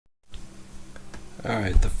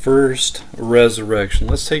Alright, the first resurrection.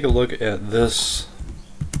 Let's take a look at this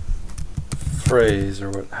phrase,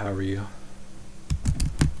 or however you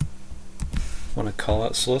want to call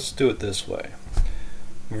it. So let's do it this way.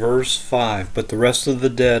 Verse 5, but the rest of the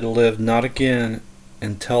dead lived not again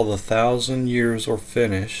until the 1,000 years are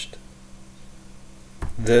finished.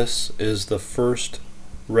 This is the first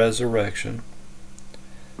resurrection.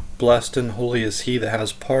 Blessed and holy is he that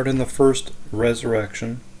has part in the first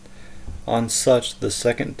resurrection. On such the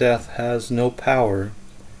second death has no power,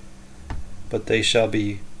 but they shall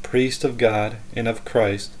be priests of God and of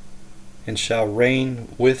Christ, and shall reign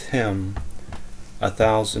with him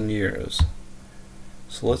 1,000 years.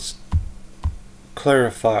 So let's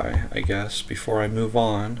clarify, I guess, before I move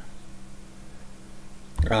on.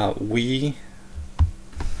 We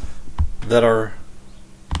that are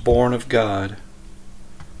born of God,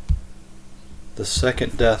 the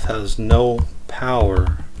second death has no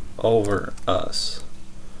power over us.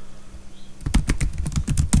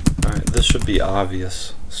 Alright, this should be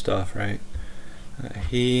obvious stuff, right?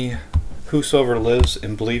 He whosoever lives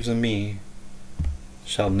and believes in me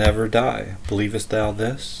shall never die. Believest thou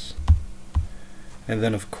this? And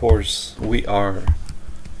then of course we are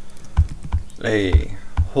a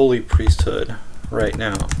holy priesthood right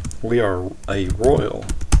now. We are a royal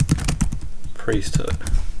priesthood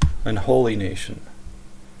and holy nation,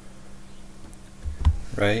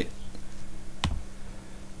 right?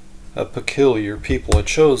 A peculiar people, a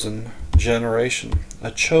chosen generation,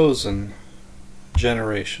 a chosen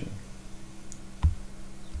generation.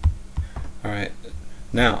 Alright,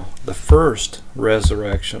 now the first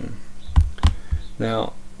resurrection.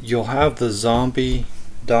 Now you'll have the zombie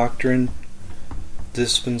doctrine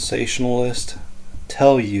dispensationalist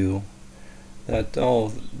tell you that,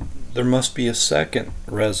 oh, there must be a second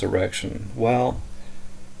resurrection. Well,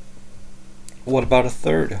 what about a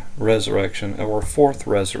third resurrection or a fourth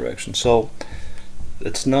resurrection? So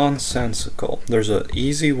it's nonsensical. There's an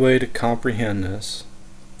easy way to comprehend this.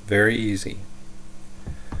 Very easy.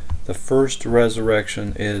 The first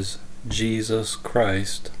resurrection is Jesus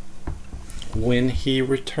Christ. When he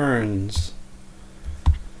returns,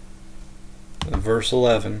 verse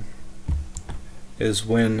 11, is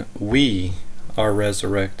when we are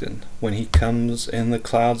resurrected. When he comes in the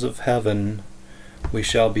clouds of heaven, we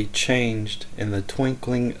shall be changed in the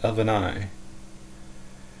twinkling of an eye.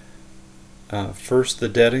 First the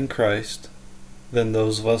dead in Christ, then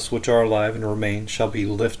those of us which are alive and remain shall be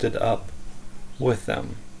lifted up with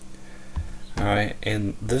them. Alright,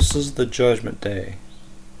 and this is the judgment day.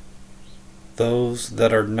 Those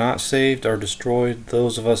that are not saved are destroyed.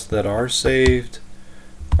 Those of us that are saved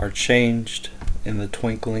are changed in the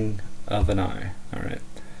twinkling of an eye. Alright,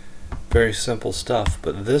 very simple stuff.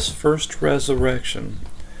 But this first resurrection,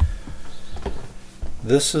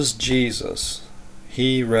 this is Jesus.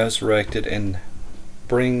 He resurrected and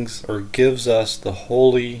brings or gives us the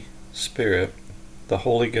Holy Spirit, the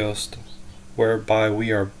Holy Ghost, whereby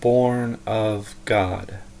we are born of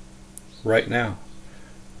God. Right now.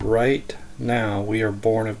 Right now we are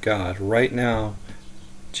born of God. Right now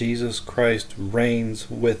Jesus Christ reigns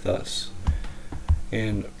with us.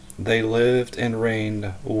 And they lived and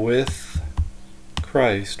reigned with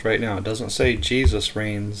Christ right now. It doesn't say Jesus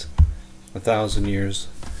reigns 1,000 years,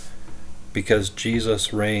 because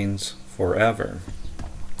Jesus reigns forever.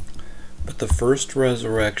 But the first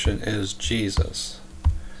resurrection is Jesus.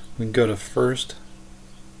 We can go to 1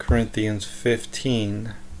 Corinthians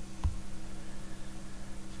 15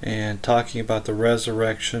 and talking about the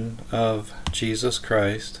resurrection of Jesus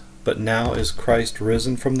Christ. But now is Christ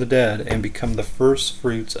risen from the dead and become the first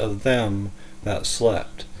fruits of them that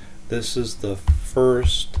slept. This is the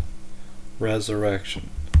first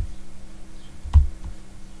resurrection.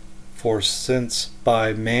 For since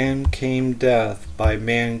by man came death, by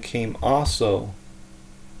man came also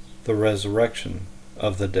the resurrection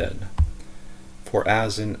of the dead. For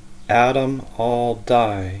as in Adam all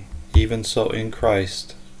die, even so in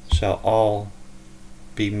Christ shall all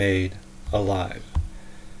be made alive.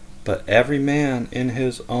 But every man in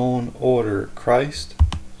his own order. Christ,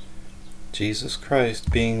 Jesus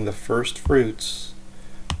Christ being the first fruits,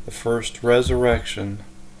 the first resurrection,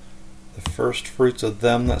 the first fruits of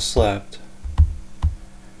them that slept.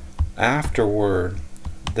 Afterward,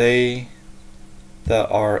 they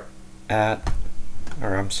that are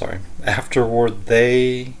afterward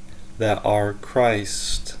they that are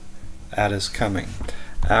Christ at his coming.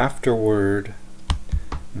 Afterward,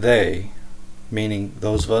 they, meaning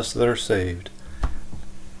those of us that are saved,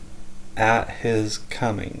 at his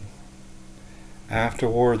coming.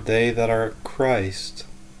 Afterward, they that are Christ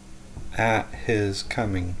at his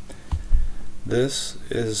coming. This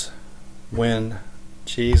is when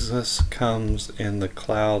Jesus comes in the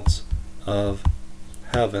clouds of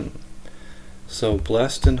heaven. So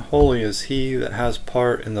blessed and holy is he that has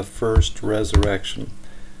part in the first resurrection.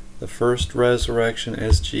 The first resurrection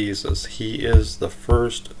is Jesus. He is the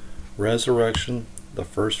first resurrection, the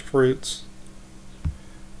first fruits,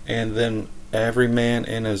 and then every man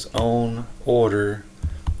in his own order.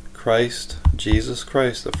 Christ, Jesus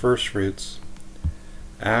Christ, the first fruits.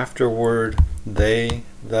 Afterward, they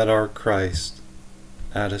that are Christ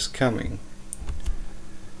at his coming.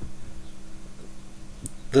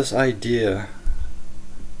 This idea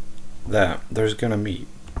that there's going to be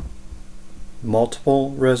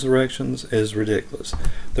multiple resurrections is ridiculous.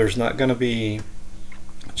 There's not going to be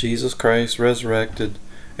Jesus Christ resurrected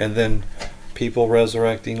and then people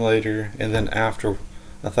resurrecting later, and then after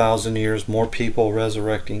 1,000 years more people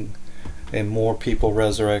resurrecting and more people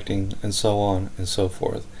resurrecting, and so on and so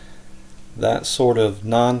forth. That sort of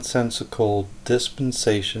nonsensical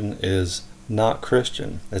dispensation is not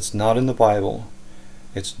Christian. It's not in the Bible.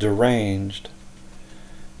 It's deranged,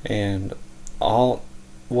 and all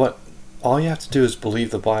you have to do is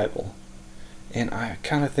believe the Bible. And I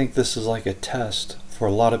kind of think this is like a test for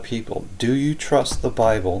a lot of people. Do you trust the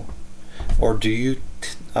Bible, or do you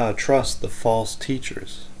trust the false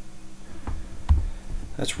teachers?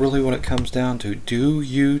 That's really what it comes down to. Do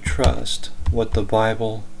you trust what the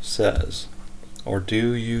Bible says, or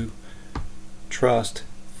do you trust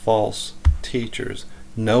false teachers?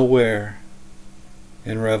 Nowhere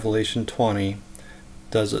in Revelation 20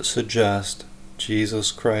 does it suggest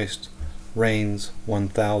Jesus Christ reigns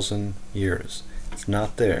 1,000 years. It's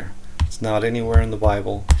not there. It's not anywhere in the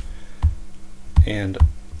Bible. And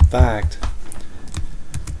in fact,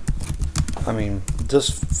 I mean,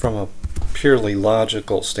 just from a purely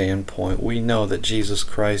logical standpoint, we know that Jesus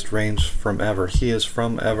Christ reigns from ever. He is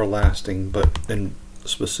from everlasting. But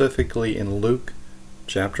specifically in Luke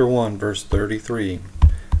chapter 1 verse 33,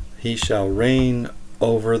 he shall reign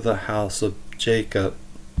over the house of Jacob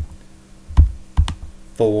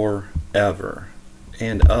forever,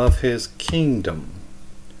 and of his kingdom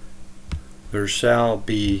there shall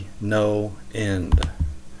be no end.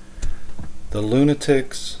 The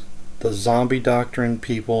lunatics, the zombie doctrine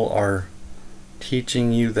people are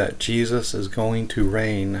teaching you that Jesus is going to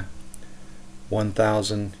reign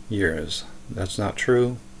 1,000 years. That's not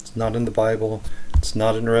true. It's not in the Bible. It's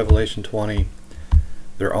not in Revelation 20.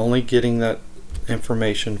 They're only getting that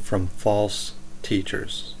information from false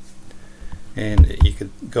teachers. And you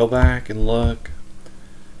could go back and look.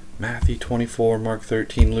 Matthew 24, Mark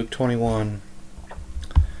 13, Luke 21.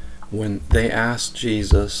 When they asked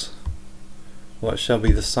Jesus, what shall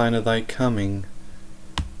be the sign of thy coming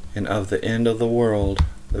and of the end of the world?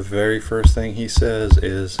 The very first thing he says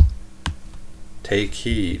is, take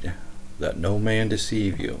heed that no man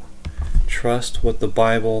deceive you. Trust what the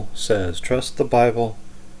Bible says. Trust the Bible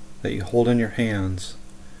that you hold in your hands.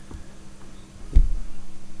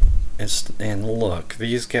 And look,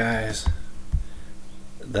 these guys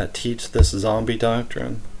that teach this zombie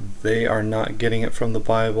doctrine, they are not getting it from the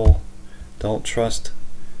Bible. Don't trust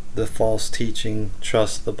the false teaching.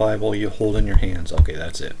 Trust the Bible you hold in your hands. Okay,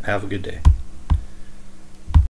 that's it. Have a good day.